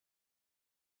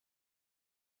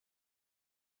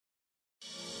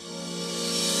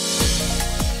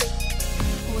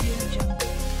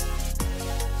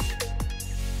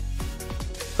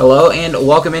Hello and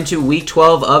welcome into week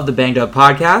 12 of the Banged Up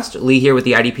Podcast. Lee here with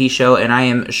the IDP show, and I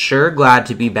am sure glad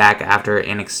to be back after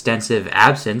an extensive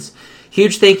absence.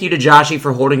 Huge thank you to Joshy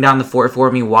for holding down the fort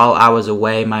for me while I was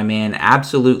away. My man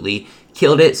absolutely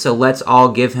killed it, so let's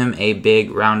all give him a big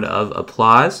round of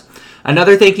applause.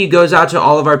 Another thank you goes out to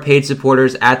all of our paid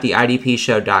supporters at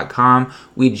theidpshow.com.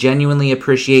 We genuinely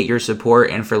appreciate your support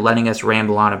and for letting us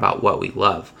ramble on about what we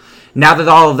love. Now that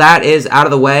all of that is out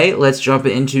of the way, let's jump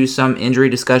into some injury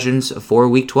discussions for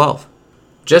Week 12.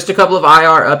 Just a couple of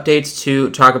IR updates to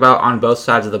talk about on both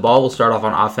sides of the ball. We'll start off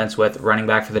on offense with running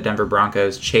back for the Denver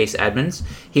Broncos, Chase Edmonds.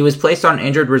 He was placed on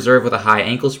injured reserve with a high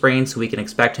ankle sprain, so we can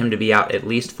expect him to be out at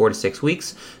least 4 to 6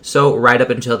 weeks, so right up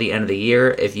until the end of the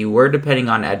year. If you were depending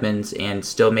on Edmonds and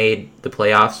still made the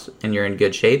playoffs and you're in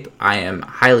good shape, I am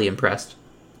highly impressed.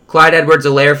 Clyde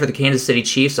Edwards-Helaire for the Kansas City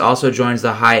Chiefs also joins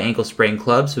the high ankle sprain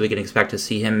club, so we can expect to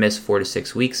see him miss 4 to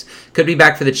 6 weeks. Could be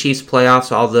back for the Chiefs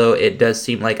playoffs, although it does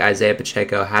seem like Isaiah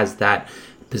Pacheco has that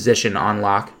position on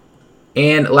lock.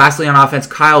 And lastly on offense,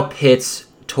 Kyle Pitts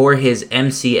tore his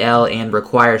MCL and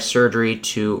requires surgery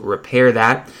to repair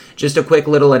that. Just a quick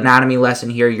little anatomy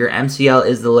lesson here. Your MCL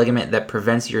is the ligament that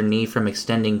prevents your knee from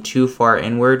extending too far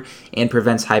inward and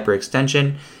prevents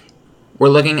hyperextension. We're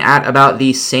looking at about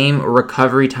the same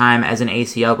recovery time as an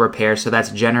ACL repair, so that's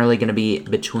generally going to be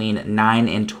between 9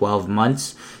 and 12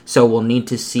 months. So we'll need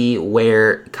to see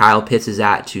where Kyle Pitts is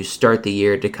at to start the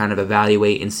year to kind of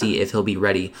evaluate and see if he'll be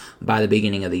ready by the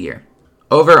beginning of the year.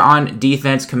 Over on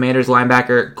defense, Commanders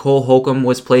linebacker Cole Holcomb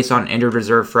was placed on injured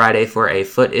reserve Friday for a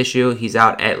foot issue. He's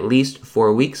out at least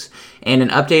 4 weeks. And an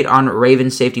update on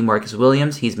Ravens safety Marcus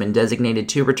Williams. He's been designated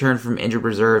to return from injured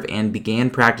reserve and began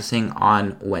practicing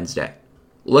on Wednesday.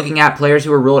 Looking at players who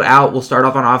were ruled out, we'll start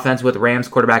off on offense with Rams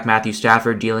quarterback Matthew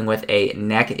Stafford dealing with a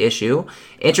neck issue.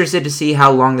 Interested to see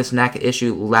how long this neck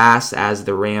issue lasts, as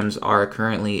the Rams are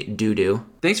currently doo-doo.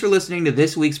 Thanks for listening to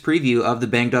this week's preview of the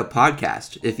Banged Up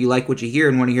Podcast. If you like what you hear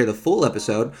and want to hear the full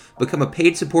episode, become a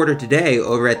paid supporter today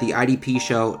over at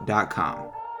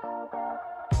theidpshow.com.